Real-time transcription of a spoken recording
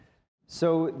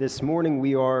So this morning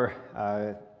we are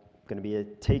going to be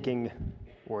taking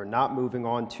or not moving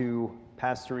on to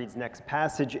Pastor Reed's next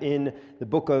passage in the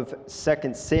book of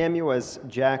 2 Samuel, as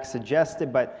Jack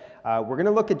suggested, but we're going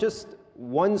to look at just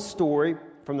one story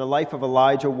from the life of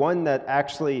Elijah, one that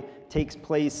actually takes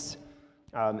place,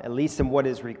 at least in what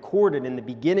is recorded in the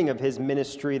beginning of his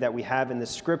ministry that we have in the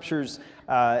scriptures.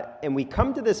 And we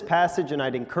come to this passage, and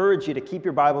I'd encourage you to keep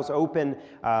your Bibles open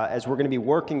as we're going to be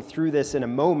working through this in a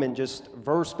moment, just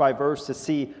verse by verse, to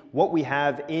see what we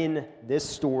have in this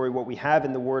story, what we have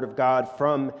in the Word of God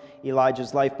from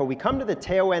Elijah's life. But we come to the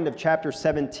tail end of chapter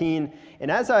 17,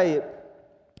 and as I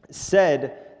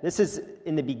said, this is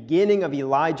in the beginning of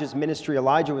Elijah's ministry.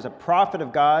 Elijah was a prophet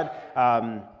of God.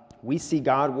 We see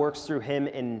God works through him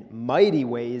in mighty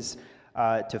ways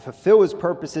to fulfill his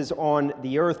purposes on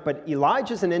the earth. But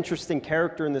Elijah's an interesting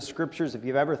character in the scriptures. If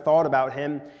you've ever thought about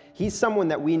him, he's someone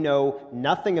that we know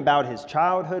nothing about his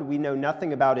childhood. We know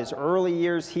nothing about his early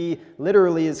years. He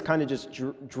literally is kind of just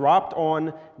dropped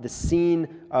on the scene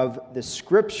of the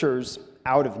scriptures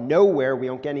out of nowhere. We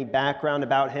don't get any background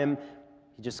about him.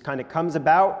 He just kind of comes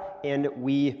about, and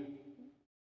we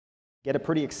get a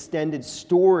pretty extended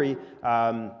story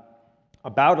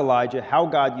about Elijah, how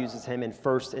God uses him in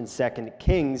 1st and 2nd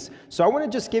Kings. So I want to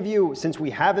just give you, since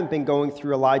we haven't been going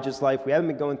through Elijah's life, we haven't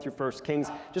been going through 1st Kings,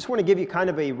 just want to give you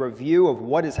kind of a review of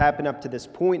what has happened up to this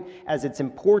point, as it's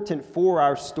important for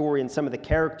our story and some of the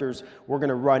characters we're going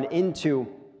to run into.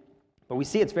 But we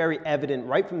see it's very evident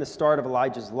right from the start of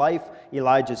Elijah's life,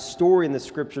 Elijah's story in the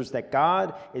scriptures, that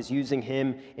God is using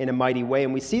him in a mighty way.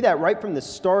 And we see that right from the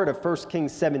start of 1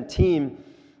 Kings 17,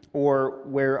 or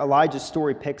where Elijah's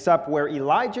story picks up, where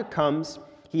Elijah comes,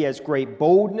 he has great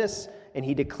boldness, and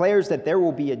he declares that there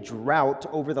will be a drought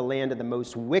over the land of the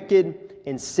most wicked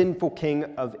and sinful king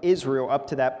of Israel up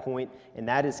to that point, and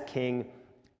that is King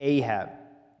Ahab.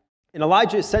 And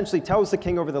Elijah essentially tells the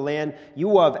king over the land, you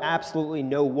will have absolutely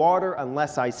no water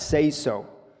unless I say so.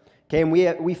 Okay, and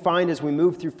we find as we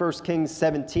move through 1 Kings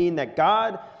 17 that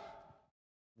God,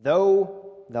 though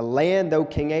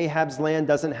King Ahab's land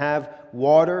doesn't have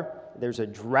water, there's a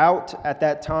drought at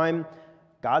that time,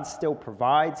 God still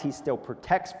provides. He still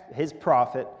protects his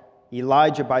prophet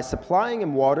Elijah by supplying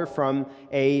him water from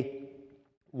a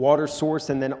water source,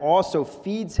 and then also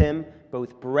feeds him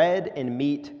both bread and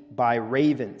meat by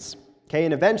ravens. Okay,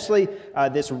 and eventually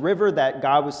this river that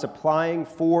God was supplying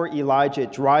for Elijah,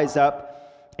 it dries up.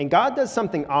 And God does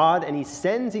something odd, and he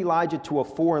sends Elijah to a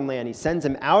foreign land. He sends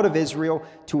him out of Israel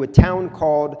to a town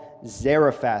called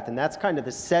Zarephath. And that's kind of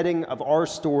the setting of our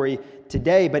story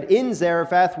today. But in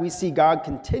Zarephath, we see God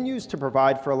continues to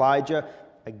provide for Elijah,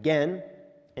 again,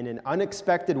 in an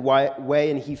unexpected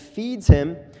way. And he feeds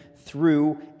him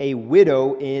through a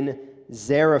widow in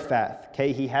Zarephath.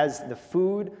 Okay, he has the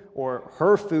food, or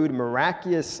her food,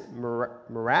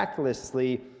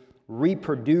 miraculously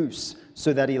reproduce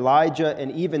so that Elijah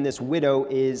and even this widow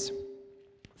is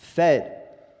fed.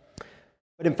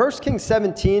 But in 1 Kings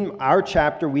 17, our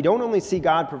chapter, we don't only see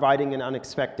God providing in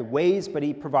unexpected ways, but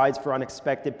he provides for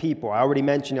unexpected people. I already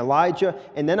mentioned Elijah,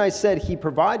 and then I said he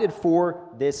provided for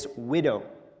this widow.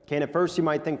 Okay, and at first you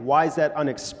might think, why is that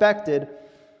unexpected?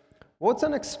 Well, it's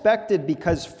unexpected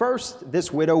because first,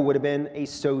 this widow would have been a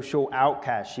social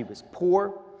outcast. She was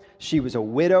poor. She was a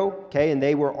widow, okay, and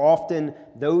they were often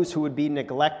those who would be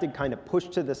neglected, kind of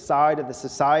pushed to the side of the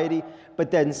society. But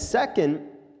then second,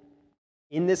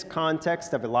 in this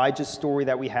context of Elijah's story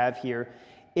that we have here,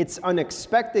 it's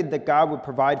unexpected that God would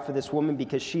provide for this woman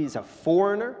because she's a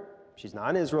foreigner. She's not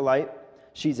an Israelite.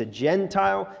 She's a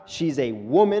Gentile. She's a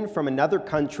woman from another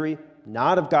country,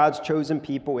 not of God's chosen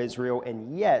people, Israel,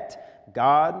 and yet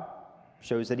God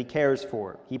shows that he cares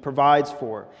for her. He provides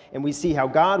for her. And we see how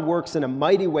God works in a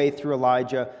mighty way through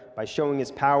Elijah by showing his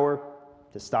power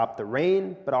to stop the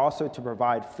rain, but also to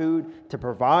provide food, to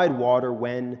provide water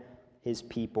when his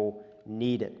people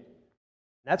need it.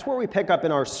 That's where we pick up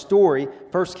in our story,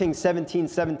 1 Kings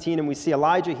 17:17, and we see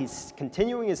Elijah, he's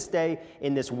continuing his stay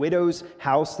in this widow's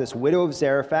house, this widow of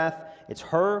Zarephath. It's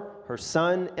her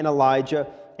son, and Elijah,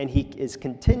 and he is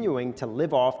continuing to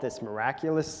live off this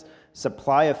miraculous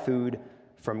supply of food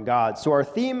from God. So our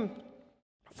theme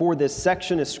for this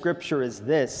section of Scripture is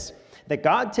this, that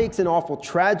God takes an awful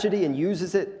tragedy and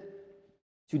uses it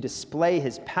to display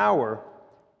his power,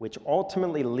 which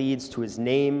ultimately leads to his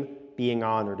name being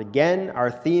honored. Again,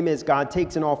 our theme is God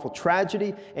takes an awful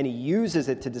tragedy and he uses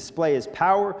it to display his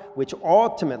power, which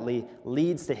ultimately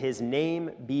leads to his name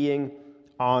being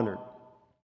honored.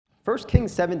 1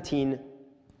 Kings 17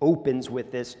 opens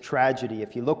with this tragedy,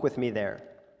 if you look with me there.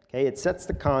 Okay, it sets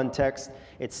the context.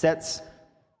 It sets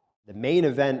the main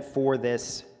event for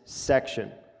this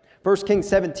section. 1 Kings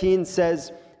 17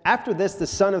 says, "After this, the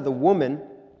son of the woman,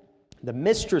 the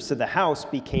mistress of the house,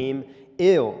 became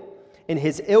ill, and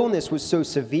his illness was so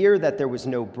severe that there was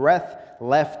no breath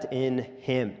left in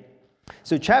him."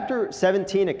 So chapter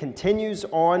 17, it continues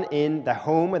on in the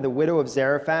home of the widow of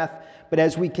Zarephath, but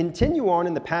as we continue on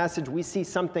in the passage, we see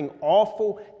something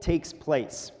awful takes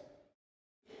place.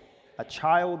 A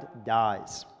child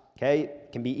dies. Okay? It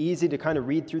can be easy to kind of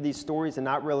read through these stories and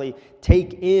not really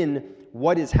take in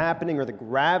what is happening or the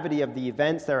gravity of the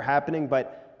events that are happening,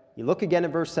 but you look again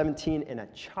at verse 17, and a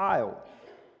child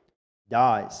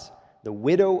dies. The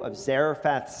widow of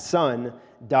Zarephath's son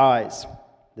dies.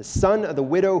 The son of the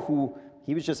widow who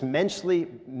he was just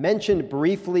mentioned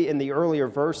briefly in the earlier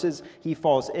verses, he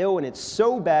falls ill, and it's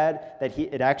so bad that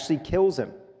it actually kills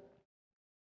him.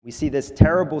 We see this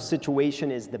terrible situation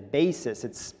is the basis.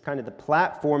 It's kind of the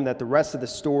platform that the rest of the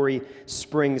story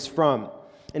springs from.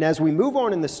 And as we move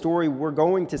on in the story, we're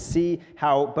going to see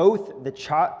how both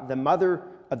the mother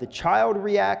of the child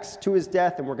reacts to his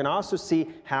death, and we're going to also see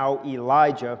how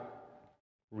Elijah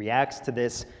reacts to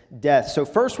this death. So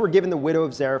first, we're given the widow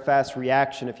of Zarephath's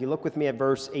reaction. If you look with me at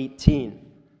verse 18.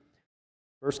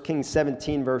 1 Kings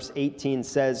 17, verse 18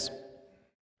 says,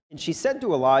 "And she said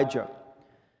to Elijah,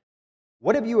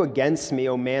 'What have you against me,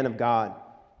 O man of God?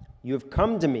 You have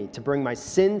come to me to bring my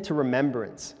sin to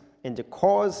remembrance and to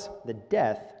cause the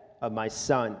death of my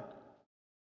son.'"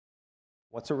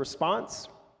 What's her response?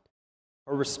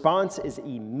 Her response is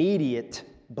immediate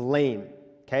blame.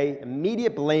 Okay?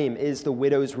 Immediate blame is the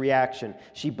widow's reaction.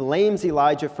 She blames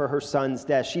Elijah for her son's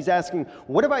death. She's asking,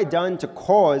 "What have I done to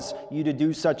cause you to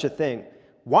do such a thing?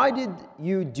 Why did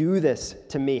you do this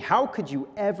to me? How could you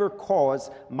ever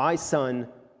cause my son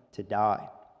to die?"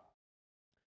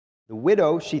 The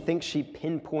widow, she thinks she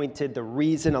pinpointed the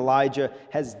reason Elijah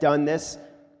has done this,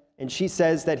 and she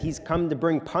says that he's come to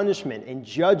bring punishment and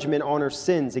judgment on her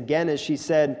sins. Again, as she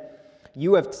said,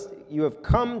 you have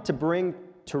come to bring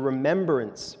to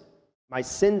remembrance my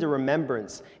sin to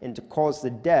remembrance and to cause the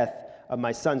death of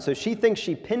my son. So she thinks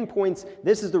she pinpoints,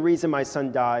 this is the reason my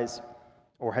son dies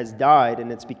or has died,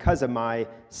 and it's because of my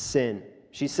sin.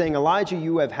 She's saying, "Elijah,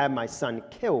 you have had my son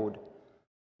killed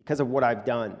because of what I've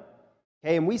done."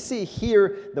 Okay, and we see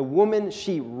here the woman,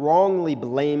 she wrongly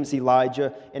blames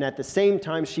Elijah, and at the same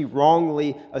time she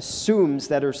wrongly assumes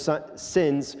that her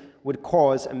sins would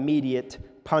cause immediate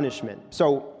punishment.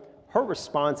 So her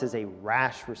response is a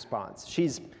rash response.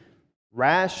 She's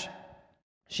rash.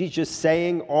 She's just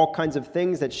saying all kinds of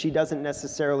things that she doesn't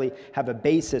necessarily have a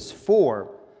basis for.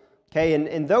 Okay,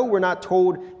 and though we're not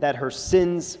told that her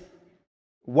sins,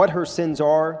 what her sins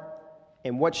are,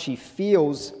 and what she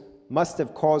feels must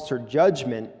have caused her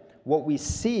judgment, what we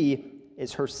see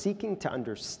is her seeking to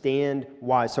understand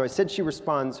why. So I said she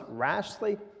responds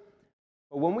rashly,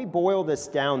 but when we boil this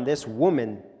down, this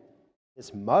woman,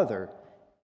 this mother,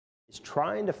 is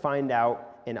trying to find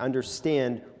out and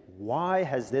understand, why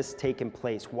has this taken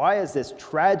place? Why has this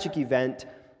tragic event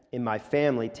in my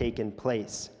family taken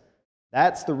place?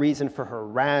 That's the reason for her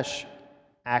rash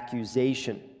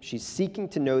accusation. She's seeking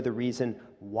to know the reason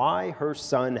why her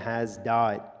son has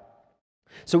died.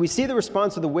 So we see the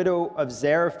response of the widow of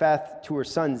Zarephath to her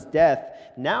son's death.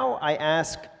 Now I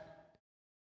ask,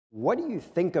 what do you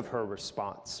think of her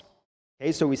response?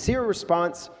 Okay, so we see her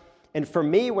response, and for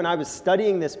me, when I was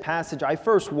studying this passage, I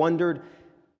first wondered,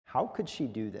 how could she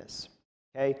do this?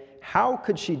 Okay, how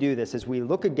could she do this? As we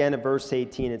look again at verse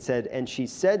 18, it said, "And she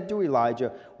said to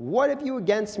Elijah, 'What have you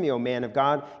against me, O man of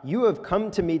God? You have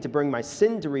come to me to bring my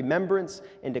sin to remembrance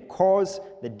and to cause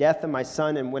the death of my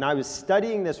son.'" And when I was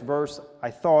studying this verse,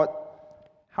 I thought,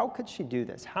 how could she do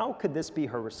this? How could this be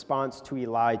her response to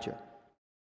Elijah?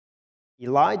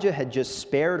 Elijah had just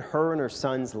spared her and her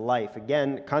son's life.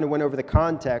 Again, kind of went over the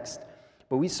context,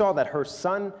 but we saw that her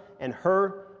son and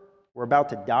her were about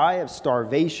to die of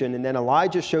starvation, and then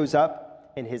Elijah shows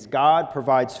up, and his God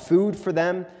provides food for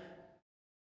them.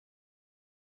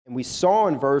 And we saw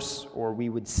in we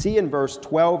would see in verse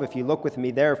 12, if you look with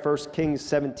me there, 1 Kings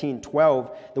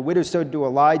 17:12, the widow said to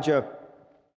Elijah,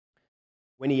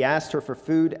 when he asked her for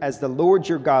food, "As the Lord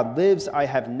your God lives, I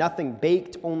have nothing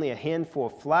baked, only a handful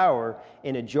of flour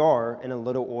in a jar and a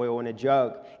little oil in a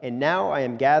jug. And now I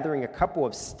am gathering a couple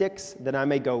of sticks that I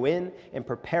may go in and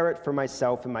prepare it for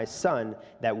myself and my son,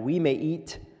 that we may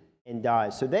eat and die."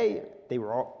 So they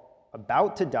were all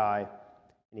about to die,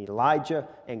 and Elijah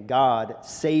and God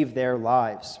saved their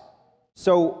lives.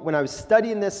 So when I was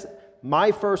studying this,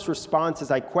 my first response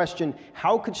is I questioned,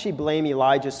 how could she blame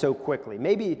Elijah so quickly?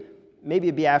 Maybe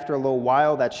it'd be after a little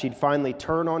while that she'd finally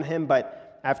turn on him,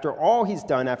 but after all he's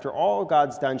done, after all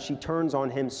God's done, she turns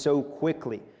on him so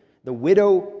quickly. The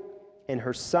widow and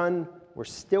her son were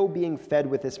still being fed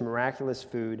with this miraculous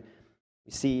food.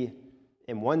 We see,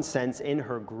 in one sense, in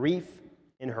her grief,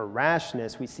 in her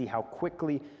rashness, we see how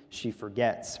quickly she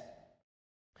forgets.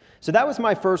 So that was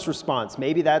my first response.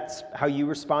 Maybe that's how you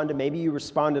responded. Maybe you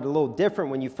responded a little different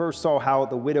when you first saw how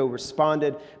the widow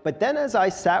responded. But then as I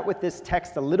sat with this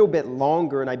text a little bit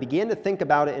longer and I began to think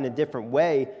about it in a different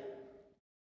way,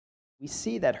 we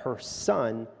see that her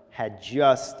son had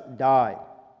just died.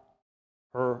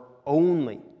 Her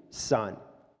only son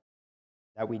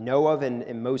that we know of,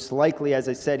 and most likely, as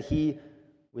I said, he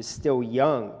was still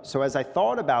young. So as I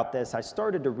thought about this, I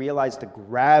started to realize the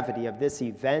gravity of this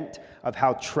event, of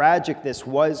how tragic this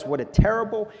was, what a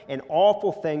terrible and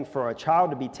awful thing for a child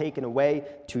to be taken away,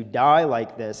 to die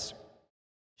like this.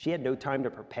 She had no time to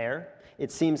prepare.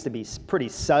 It seems to be pretty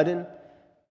sudden.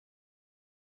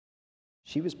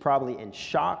 She was probably in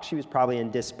shock. She was probably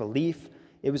in disbelief.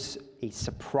 It was a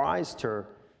surprise to her.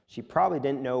 She probably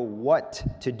didn't know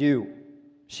what to do.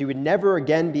 She would never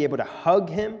again be able to hug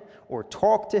him or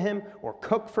talk to him or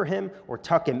cook for him or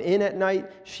tuck him in at night.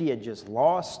 She had just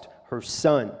lost her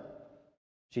son.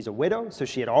 She's a widow, so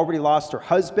she had already lost her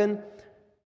husband.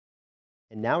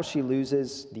 And now she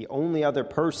loses the only other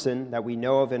person that we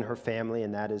know of in her family,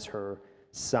 and that is her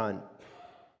son.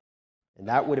 And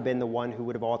that would have been the one who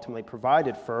would have ultimately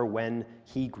provided for her when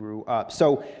he grew up.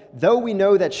 So though we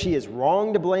know that she is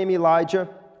wrong to blame Elijah,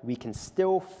 we can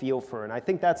still feel for her. And I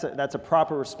think that's a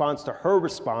proper response to her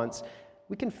response.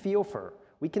 We can feel for her.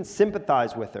 We can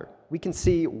sympathize with her. We can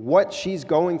see what she's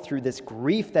going through, this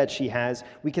grief that she has.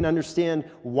 We can understand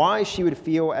why she would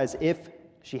feel as if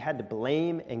she had to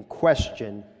blame and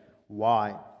question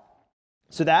why.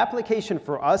 So the application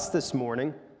for us this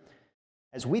morning,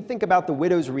 as we think about the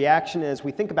widow's reaction, as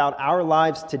we think about our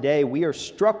lives today, we are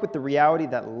struck with the reality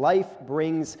that life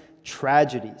brings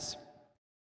tragedies.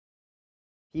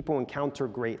 People encounter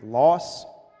great loss.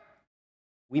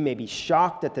 We may be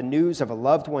shocked at the news of a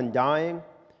loved one dying.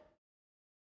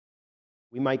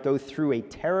 We might go through a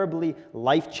terribly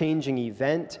life-changing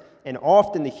event, and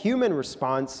often the human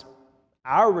response,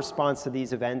 our response to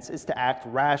these events, is to act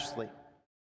rashly.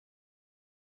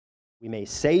 We may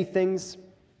say things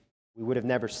we would have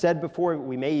never said before.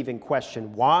 We may even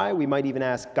question why. We might even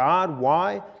ask God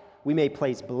why. We may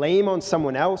place blame on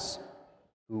someone else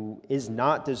who is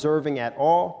not deserving at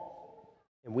all.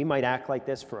 And we might act like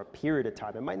this for a period of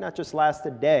time. It might not just last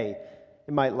a day.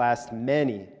 It might last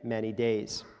many, many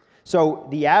days. So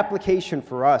the application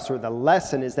for us, or the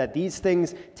lesson, is that these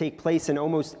things take place in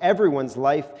almost everyone's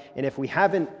life. And if we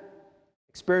haven't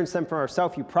experienced them for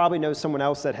ourselves, you probably know someone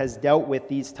else that has dealt with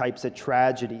these types of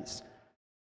tragedies.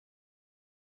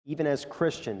 Even as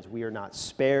Christians, we are not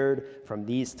spared from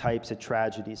these types of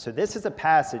tragedies. So this is a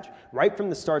passage right from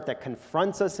the start that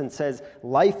confronts us and says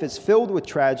life is filled with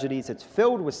tragedies, it's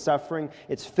filled with suffering,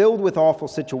 it's filled with awful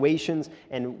situations,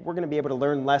 and we're going to be able to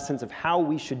learn lessons of how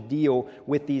we should deal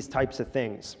with these types of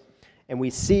things. And we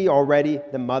see already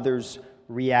the mother's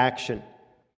reaction.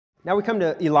 Now we come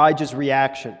to Elijah's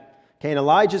reaction. Okay, and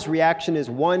Elijah's reaction is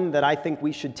one that I think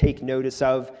we should take notice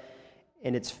of.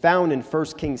 And it's found in 1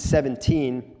 Kings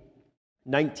 17,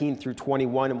 19 through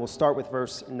 21, and we'll start with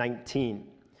verse 19.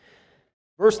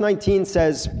 Verse 19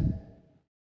 says,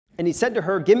 "And he said to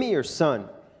her, 'Give me your son.'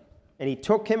 And he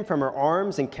took him from her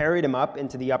arms and carried him up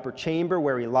into the upper chamber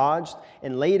where he lodged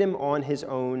and laid him on his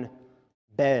own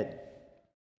bed."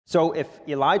 So if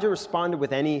Elijah responded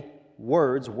with any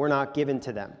words, were not given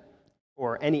to them,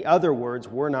 or any other words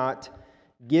were not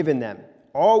given them.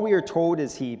 All we are told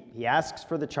is he asks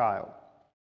for the child.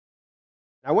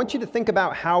 I want you to think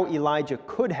about how Elijah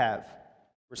could have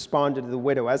responded to the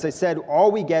widow. As I said, all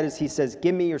we get is he says,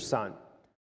 "Give me your son."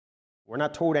 We're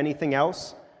not told anything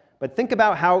else, but think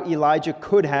about how Elijah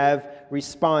could have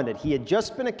responded. He had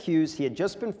just been accused. He had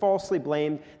just been falsely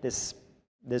blamed. This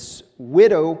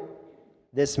widow,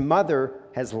 this mother,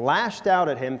 has lashed out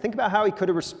at him. Think about how he could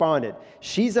have responded.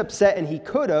 She's upset, and he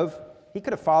could have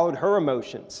followed her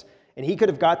emotions, and he could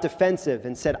have got defensive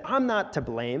and said, "I'm not to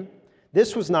blame.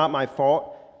 This was not my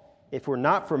fault. If it were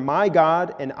not for my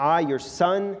God and I, your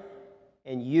son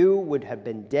and you would have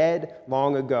been dead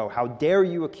long ago. How dare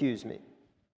you accuse me?"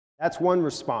 That's one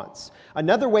response.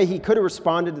 Another way he could have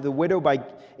responded to the widow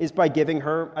is by giving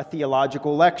her a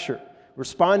theological lecture,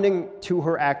 responding to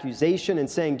her accusation and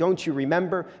saying, "Don't you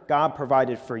remember God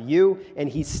provided for you, and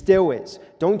he still is?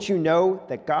 Don't you know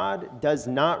that God does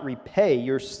not repay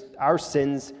our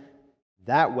sins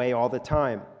that way all the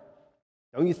time?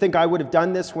 Don't you think I would have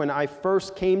done this when I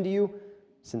first came to you,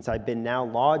 since I've been now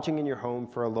lodging in your home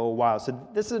for a little while?" So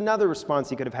this is another response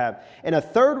he could have had. And a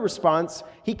third response,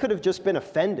 he could have just been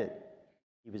offended.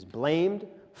 He was blamed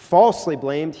falsely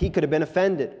blamed, he could have been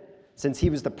offended. Since he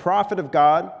was the prophet of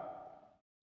God,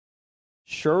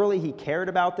 surely he cared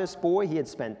about this boy. He had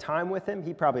spent time with him.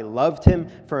 He probably loved him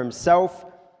for himself.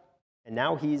 And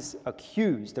now he's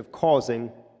accused of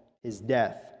causing his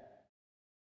death.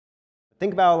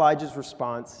 Think about Elijah's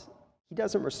response. He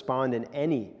doesn't respond in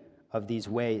any of these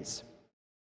ways.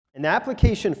 And the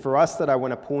application for us that I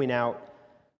want to point out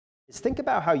is think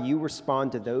about how you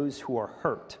respond to those who are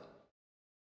hurt.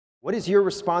 What is your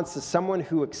response to someone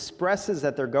who expresses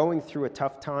that they're going through a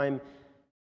tough time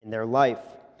in their life?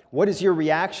 What is your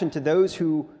reaction to those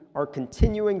who are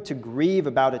continuing to grieve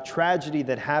about a tragedy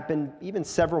that happened even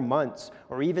several months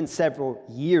or even several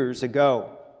years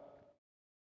ago?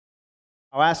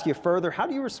 I'll ask you further, how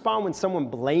do you respond when someone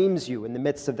blames you in the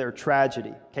midst of their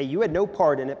tragedy? Okay, you had no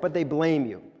part in it, but they blame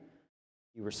you.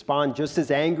 You respond just as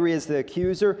angry as the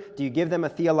accuser? Do you give them a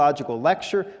theological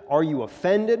lecture? Are you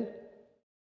offended?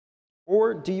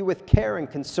 Or do you, with care and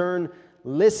concern,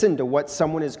 listen to what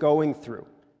someone is going through?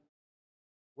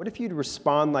 What if you'd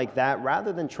respond like that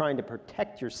rather than trying to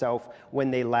protect yourself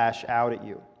when they lash out at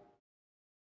you?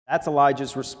 That's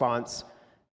Elijah's response,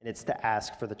 and it's to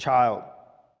ask for the child.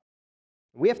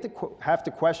 We have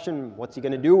to question, what's he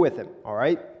going to do with him, all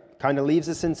right? Kind of leaves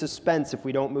us in suspense if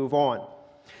we don't move on.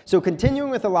 So continuing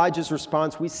with Elijah's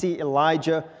response, we see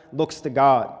Elijah looks to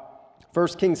God. 1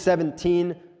 Kings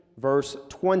 17, verse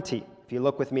 20, if you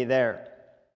look with me there.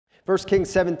 1 Kings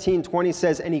 17:20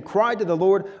 says, "And he cried to the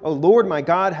Lord, O Lord my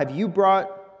God, have you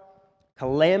brought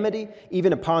calamity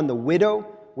even upon the widow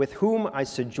with whom I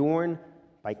sojourn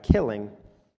by killing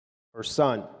her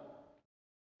son?"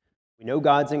 We know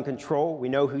God's in control. We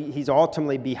know he's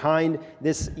ultimately behind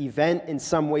this event in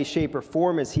some way, shape, or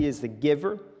form, as he is the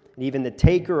giver and even the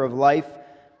taker of life.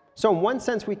 So in one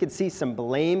sense, we could see some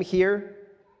blame here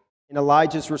in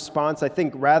Elijah's response. I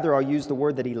think rather I'll use the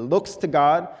word that he looks to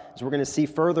God, as we're going to see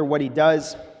further what he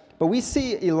does. But we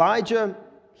see Elijah,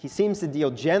 he seems to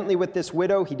deal gently with this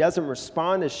widow. He doesn't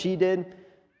respond as she did.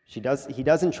 He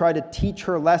doesn't try to teach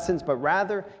her lessons, but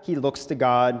rather he looks to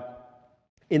God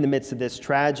in the midst of this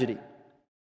tragedy.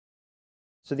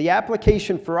 So the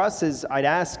application for us is, I'd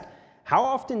ask, how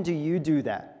often do you do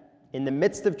that? In the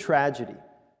midst of tragedy,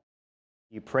 do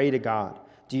you pray to God?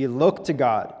 Do you look to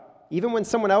God? Even when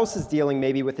someone else is dealing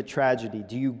maybe with a tragedy,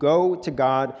 do you go to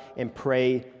God and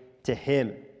pray to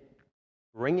him,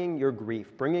 bringing your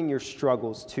grief, bringing your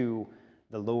struggles to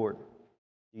the Lord?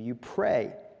 Do you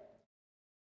pray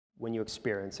when you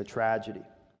experience a tragedy?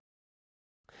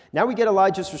 Now we get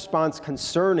Elijah's response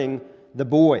concerning the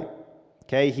boy.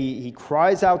 Okay, he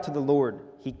cries out to the Lord.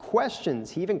 He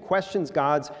even questions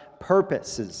God's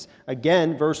purposes.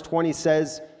 Again, verse 20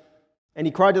 says, "And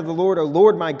he cried to the Lord, O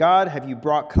Lord my God, have you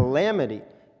brought calamity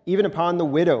even upon the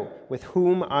widow with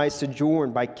whom I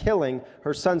sojourn by killing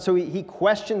her son?" So he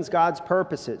questions God's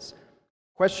purposes,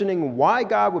 questioning why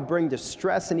God would bring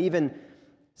distress and even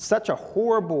such a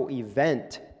horrible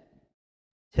event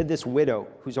to this widow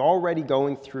who's already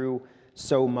going through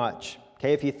so much.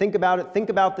 Okay, if you think about it,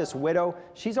 think about this widow.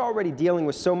 She's already dealing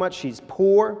with so much. She's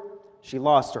poor. She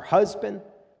lost her husband.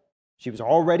 She was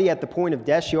already at the point of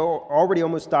death. She already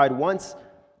almost died once.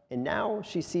 And now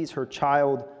she sees her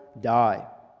child die.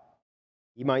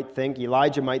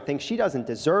 Elijah might think, she doesn't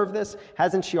deserve this.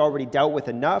 Hasn't she already dealt with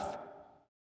enough?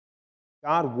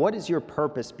 God, what is your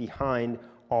purpose behind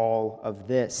all of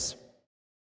this?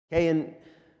 Okay, and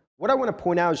what I want to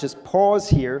point out is just pause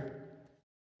here.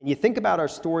 And you think about our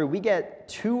story, we get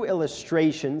two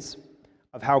illustrations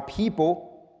of how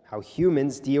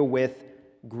humans deal with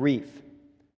grief.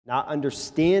 Not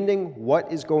understanding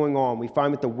what is going on. We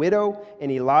find with the widow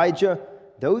and Elijah,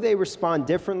 though they respond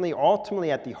differently,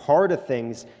 ultimately at the heart of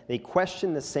things, they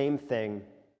question the same thing.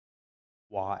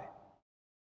 Why?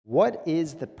 What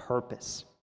is the purpose?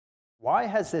 Why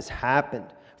has this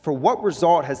happened? For what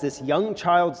result has this young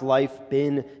child's life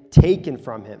been taken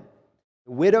from him?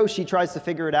 The widow, she tries to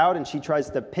figure it out, and she tries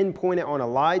to pinpoint it on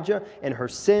Elijah and her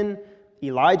sin.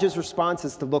 Elijah's response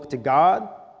is to look to God.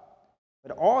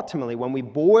 But ultimately, when we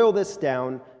boil this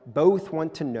down, both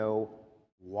want to know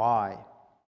why.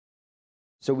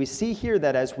 So we see here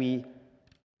that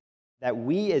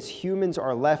we as humans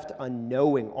are left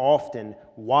unknowing often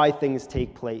why things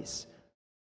take place.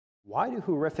 Why do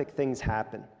horrific things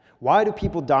happen? Why do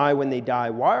people die when they die?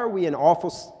 Why are we in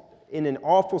an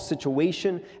awful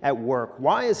situation at work?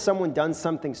 Why has someone done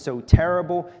something so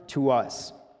terrible to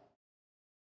us?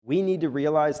 We need to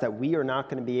realize that we are not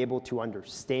going to be able to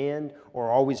understand or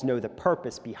always know the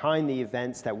purpose behind the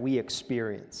events that we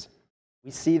experience. We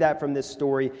see that from this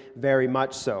story very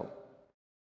much so.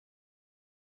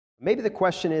 Maybe the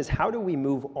question is, how do we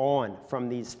move on from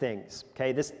these things?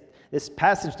 Okay, this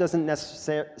passage doesn't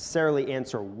necessarily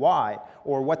answer why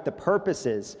or what the purpose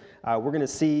is. We're going to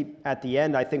see at the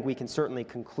end, I think we can certainly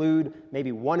conclude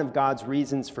maybe one of God's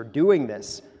reasons for doing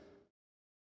this.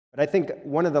 But I think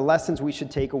one of the lessons we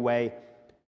should take away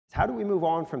is, how do we move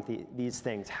on from these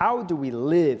things? How do we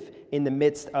live in the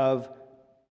midst of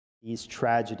these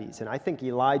tragedies? And I think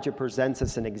Elijah presents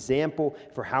us an example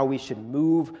for how we should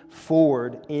move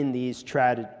forward in these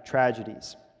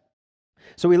tragedies.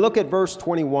 So we look at verse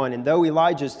 21, and though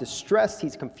Elijah is distressed,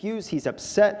 he's confused, he's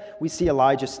upset, we see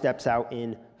Elijah steps out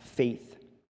in faith.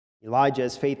 Elijah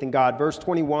has faith in God. Verse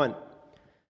 21,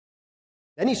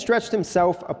 then he stretched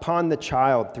himself upon the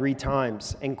child 3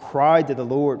 times and cried to the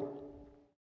Lord,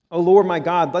 "O Lord my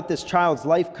God, let this child's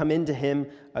life come into him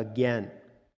again."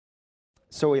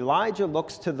 So Elijah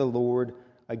looks to the Lord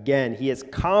again. He has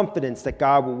confidence that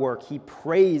God will work. He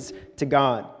prays to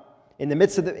God. In the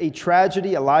midst of a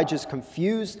tragedy, Elijah is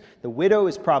confused. The widow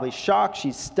is probably shocked.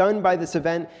 She's stunned by this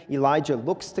event. Elijah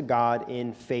looks to God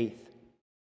in faith.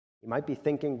 You might be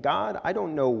thinking, God, I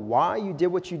don't know why you did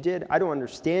what you did. I don't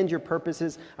understand your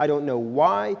purposes. I don't know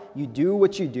why you do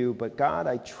what you do, but God,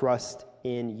 I trust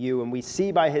in you. And we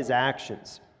see by his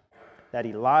actions that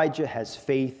Elijah has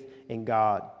faith in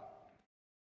God.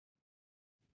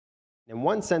 In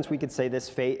one sense, we could say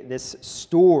this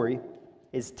story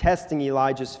is testing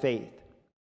Elijah's faith.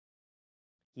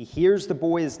 He hears the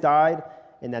boy has died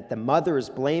and that the mother is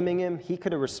blaming him. He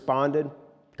could have responded,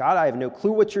 God, I have no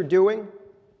clue what you're doing.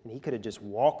 And he could have just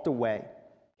walked away.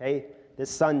 Okay?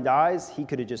 This son dies. He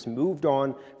could have just moved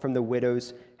on from the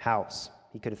widow's house.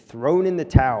 He could have thrown in the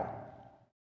towel.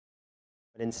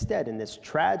 But instead, in this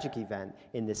tragic event,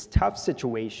 in this tough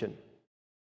situation,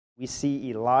 we see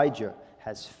Elijah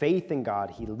has faith in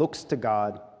God. He looks to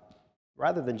God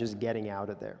rather than just getting out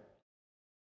of there.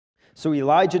 So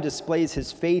Elijah displays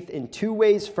his faith in 2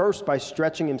 ways. First, by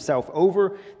stretching himself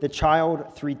over the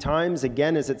child 3 times.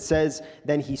 Again, as it says,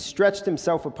 then he stretched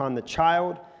himself upon the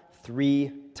child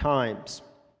 3 times.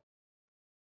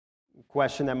 The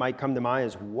question that might come to mind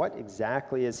is, what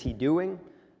exactly is he doing?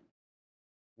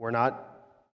 We're not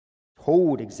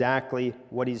told exactly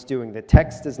what he's doing. The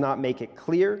text does not make it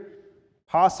clear.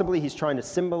 Possibly he's trying to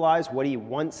symbolize what he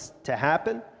wants to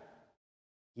happen.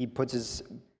 He puts his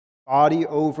body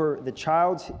over the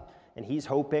child, and he's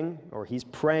hoping, or he's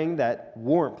praying, that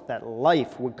warmth, that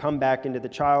life would come back into the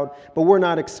child. But we're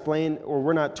not explained, or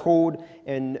we're not told,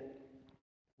 and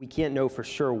we can't know for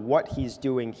sure what he's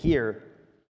doing here.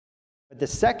 But the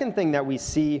second thing that we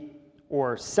see,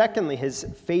 or secondly, his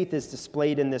faith is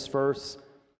displayed in this verse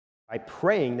by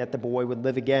praying that the boy would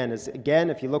live again. As again,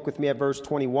 if you look with me at verse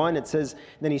 21, it says,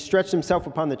 then he stretched himself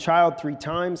upon the child 3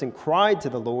 times and cried to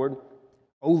the Lord,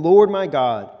 O Lord my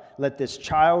God, let this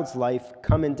child's life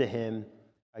come into him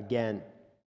again.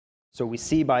 So we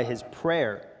see by his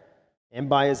prayer and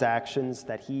by his actions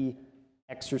that he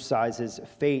exercises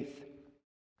faith.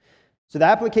 So the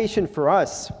application for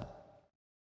us,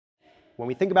 when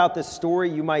we think about this story,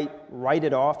 you might write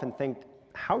it off and think,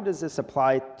 how does this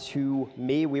apply to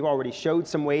me? We've already showed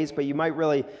some ways, but you might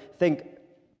really think,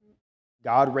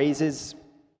 God raises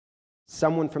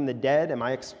someone from the dead. Am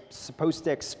I supposed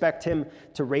to expect him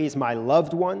to raise my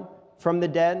loved one from the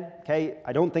dead? Okay,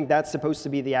 I don't think that's supposed to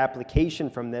be the application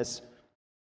from this.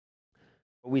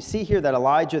 But we see here that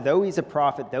Elijah, though he's a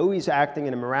prophet, though he's acting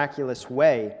in a miraculous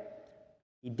way,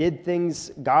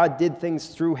 God did things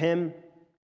through him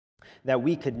that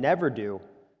we could never do.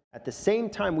 At the same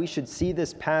time, we should see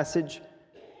this passage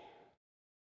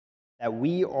that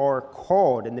we are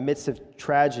called in the midst of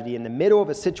tragedy, in the middle of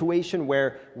a situation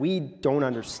where we don't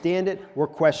understand it, we're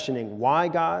questioning why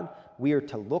God. We are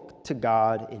to look to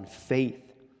God in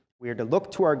faith. We are to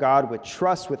look to our God with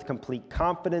trust, with complete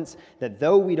confidence that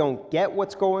though we don't get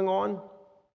what's going on,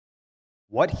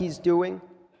 what he's doing,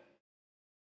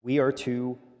 we are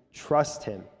to trust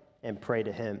him and pray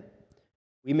to him.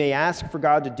 We may ask for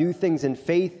God to do things in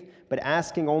faith, but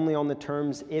asking only on the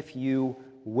terms, if you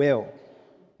will.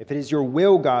 If it is your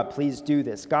will, God, please do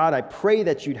this. God, I pray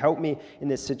that you'd help me in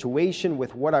this situation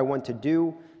with what I want to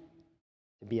do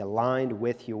to be aligned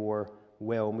with your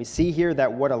will. And we see here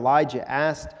that what Elijah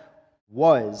asked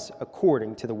was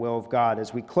according to the will of God.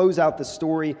 As we close out the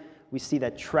story, we see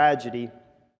that tragedy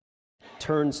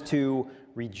turns to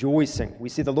rejoicing. We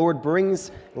see the Lord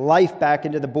brings life back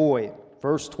into the boy.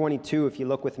 Verse 22, if you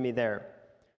look with me there.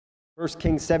 1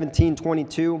 Kings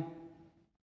 17:22.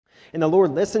 And the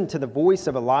Lord listened to the voice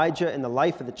of Elijah, and the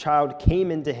life of the child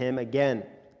came into him again,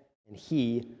 and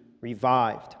he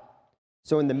revived.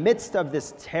 So in the midst of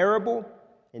this terrible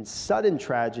and sudden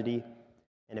tragedy,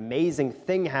 An amazing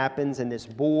thing happens, and this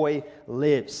boy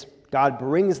lives. God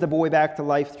brings the boy back to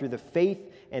life through the faith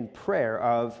and prayer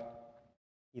of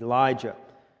Elijah.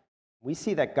 We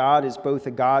see that God is both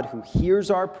a God who hears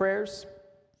our prayers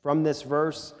from this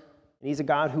verse, and he's a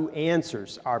God who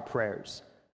answers our prayers.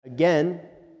 Again,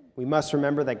 we must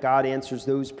remember that God answers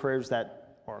those prayers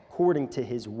that are according to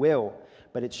his will,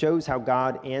 but it shows how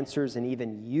God answers and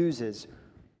even uses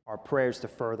our prayers to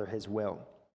further his will.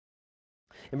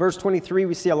 In verse 23,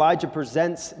 we see Elijah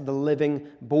presents the living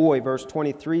boy. Verse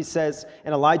 23 says,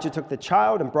 "And Elijah took the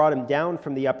child and brought him down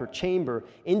from the upper chamber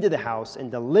into the house and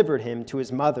delivered him to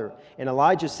his mother. And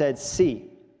Elijah said,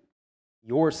 'See,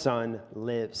 your son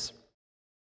lives.'"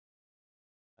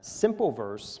 A simple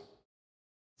verse,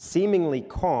 seemingly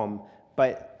calm,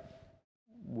 but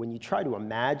when you try to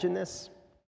imagine this,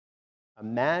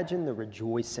 imagine the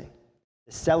rejoicing,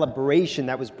 the celebration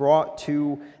that was brought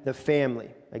to the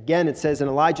family. Again, it says, "And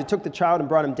Elijah took the child and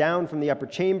brought him down from the upper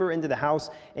chamber into the house,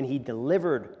 and he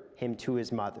delivered him to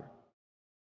his mother."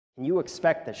 Can you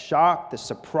expect the shock, the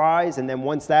surprise, and then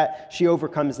once that she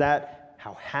overcomes that,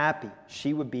 how happy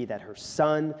she would be that her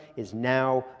son is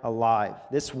now alive.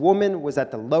 This woman was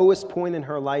at the lowest point in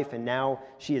her life, and now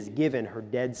she has given her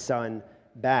dead son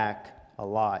back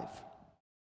alive.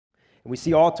 And we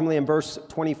see ultimately in verse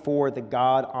 24 the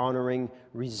God-honoring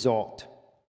result.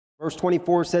 Verse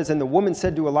 24 says, "And the woman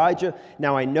said to Elijah,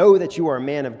 'Now I know that you are a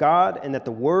man of God, and that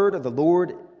the word of the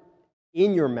Lord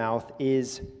in your mouth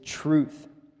is truth.'"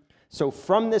 So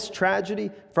from this tragedy,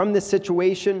 from this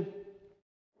situation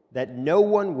that no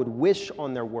one would wish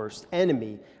on their worst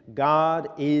enemy, God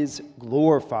is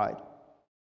glorified.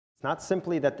 It's not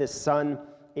simply that this son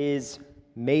is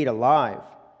made alive.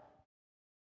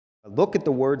 Look at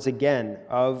the words again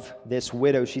of this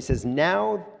widow. She says,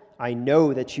 "Now I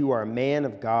know that you are a man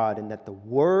of God, and that the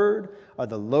word of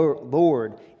the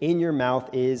Lord in your mouth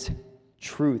is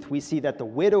truth." We see that the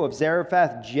widow of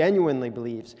Zarephath genuinely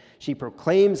believes. She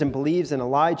proclaims and believes in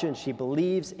Elijah, and she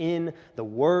believes in the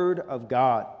word of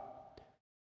God.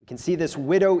 We can see this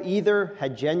widow either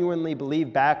had genuinely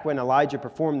believed back when Elijah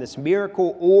performed this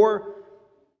miracle, or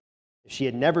if she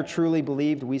had never truly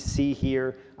believed, we see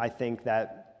here, I think,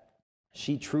 that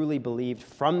she truly believed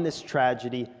from this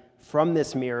tragedy, from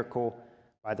this miracle,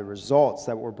 by the results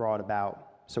that were brought about.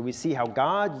 So we see how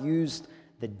God used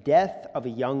the death of a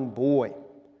young boy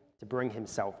to bring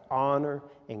himself honor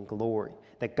and glory.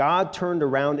 That God turned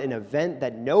around an event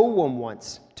that no one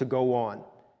wants to go on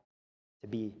to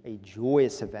be a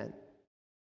joyous event.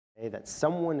 Okay? That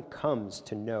someone comes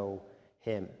to know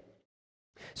him.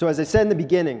 So as I said in the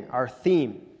beginning, our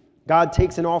theme, God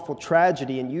takes an awful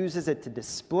tragedy and uses it to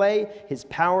display his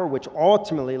power, which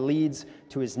ultimately leads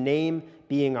to his name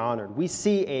being honored. We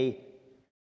see a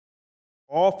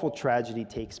awful tragedy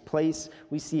takes place.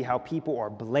 We see how people are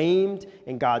blamed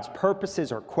and God's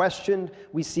purposes are questioned.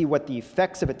 We see what the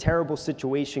effects of a terrible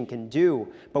situation can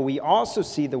do. But we also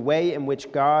see the way in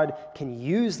which God can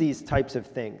use these types of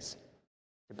things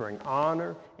to bring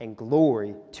honor and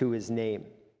glory to his name.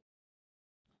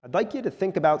 I'd like you to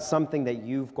think about something that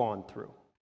you've gone through.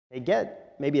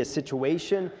 Get maybe a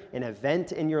situation, an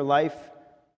event in your life.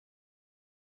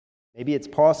 Maybe it's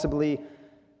possibly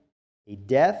a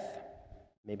death.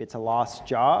 Maybe it's a lost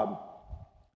job.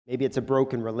 Maybe it's a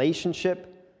broken relationship.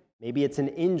 Maybe it's an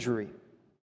injury.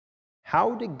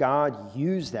 How did God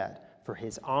use that for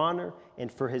his honor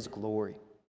and for his glory?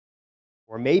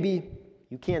 Or maybe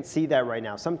you can't see that right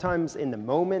now. Sometimes in the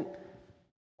moment,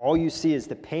 all you see is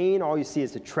the pain, all you see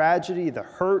is the tragedy, the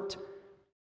hurt,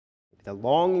 the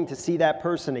longing to see that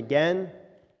person again.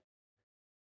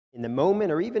 In the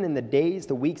moment, or even in the days,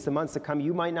 the weeks, the months to come,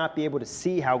 you might not be able to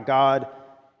see how God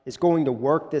is going to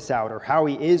work this out or how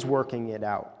he is working it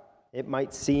out. It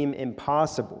might seem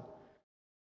impossible.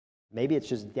 Maybe it's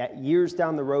just years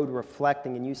down the road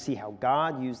reflecting and you see how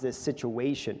God used this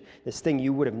situation, this thing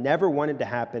you would have never wanted to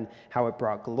happen, how it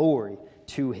brought glory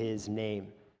to his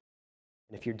name.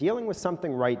 And if you're dealing with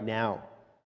something right now,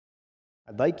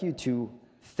 I'd like you to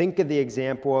think of the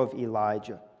example of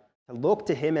Elijah, to look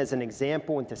to him as an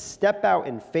example and to step out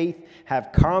in faith,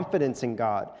 have confidence in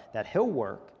God that he'll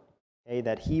work,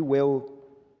 that he will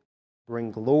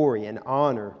bring glory and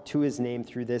honor to his name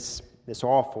through this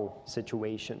awful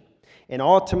situation. And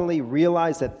ultimately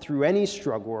realize that through any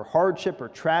struggle or hardship or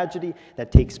tragedy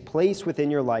that takes place within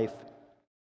your life,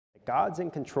 that God's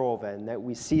in control of it, and that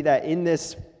we see that in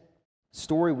this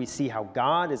story, we see how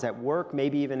God is at work,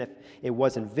 maybe even if it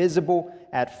wasn't visible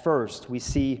at first. We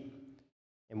see,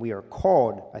 and we are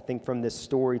called, I think, from this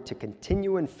story to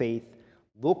continue in faith,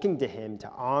 looking to him to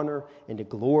honor and to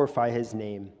glorify his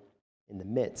name in the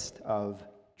midst of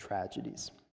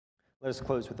tragedies. Let us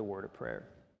close with a word of prayer.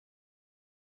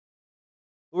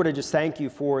 Lord, I just thank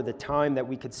you for the time that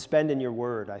we could spend in your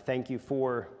word. I thank you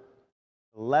for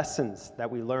the lessons that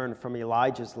we learned from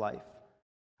Elijah's life,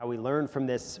 how we learned from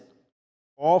this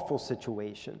awful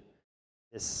situation,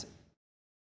 this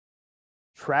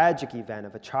tragic event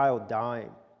of a child dying,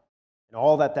 and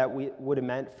all that would have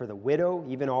meant for the widow,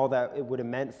 even all that it would have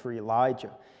meant for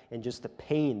Elijah, and just the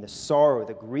pain, the sorrow,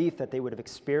 the grief that they would have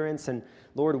experienced. And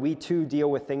Lord, we too deal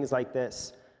with things like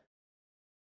this.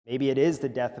 Maybe it is the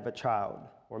death of a child,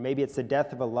 or maybe it's the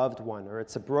death of a loved one, or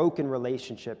it's a broken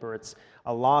relationship, or it's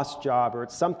a lost job, or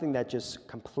it's something that just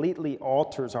completely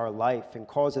alters our life and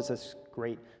causes us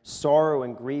great sorrow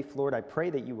and grief. Lord, I pray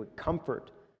that you would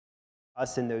comfort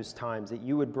us in those times, that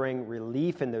you would bring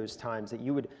relief in those times, that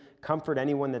you would comfort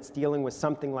anyone that's dealing with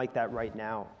something like that right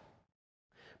now.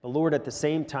 But Lord, at the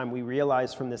same time, we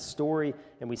realize from this story,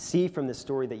 and we see from this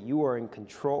story, that you are in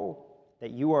control,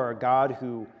 that you are a God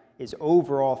who is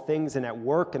over all things and at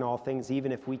work in all things,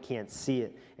 even if we can't see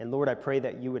it. And Lord, I pray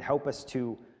that you would help us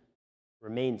to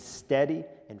remain steady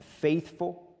and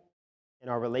faithful in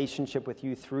our relationship with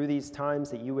you through these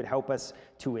times, that you would help us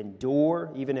to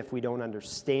endure, even if we don't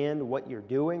understand what you're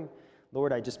doing.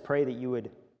 Lord, I just pray that you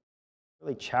would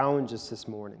really challenge us this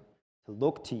morning to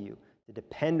look to you, to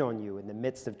depend on you in the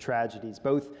midst of tragedies,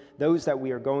 both those that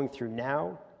we are going through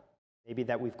now, maybe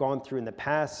that we've gone through in the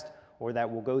past, or that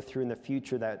we'll go through in the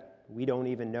future that we don't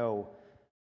even know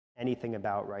anything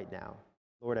about right now.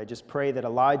 Lord, I just pray that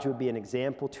Elijah would be an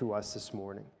example to us this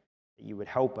morning, that you would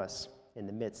help us in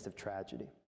the midst of tragedy.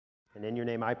 And in your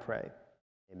name I pray,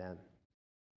 amen.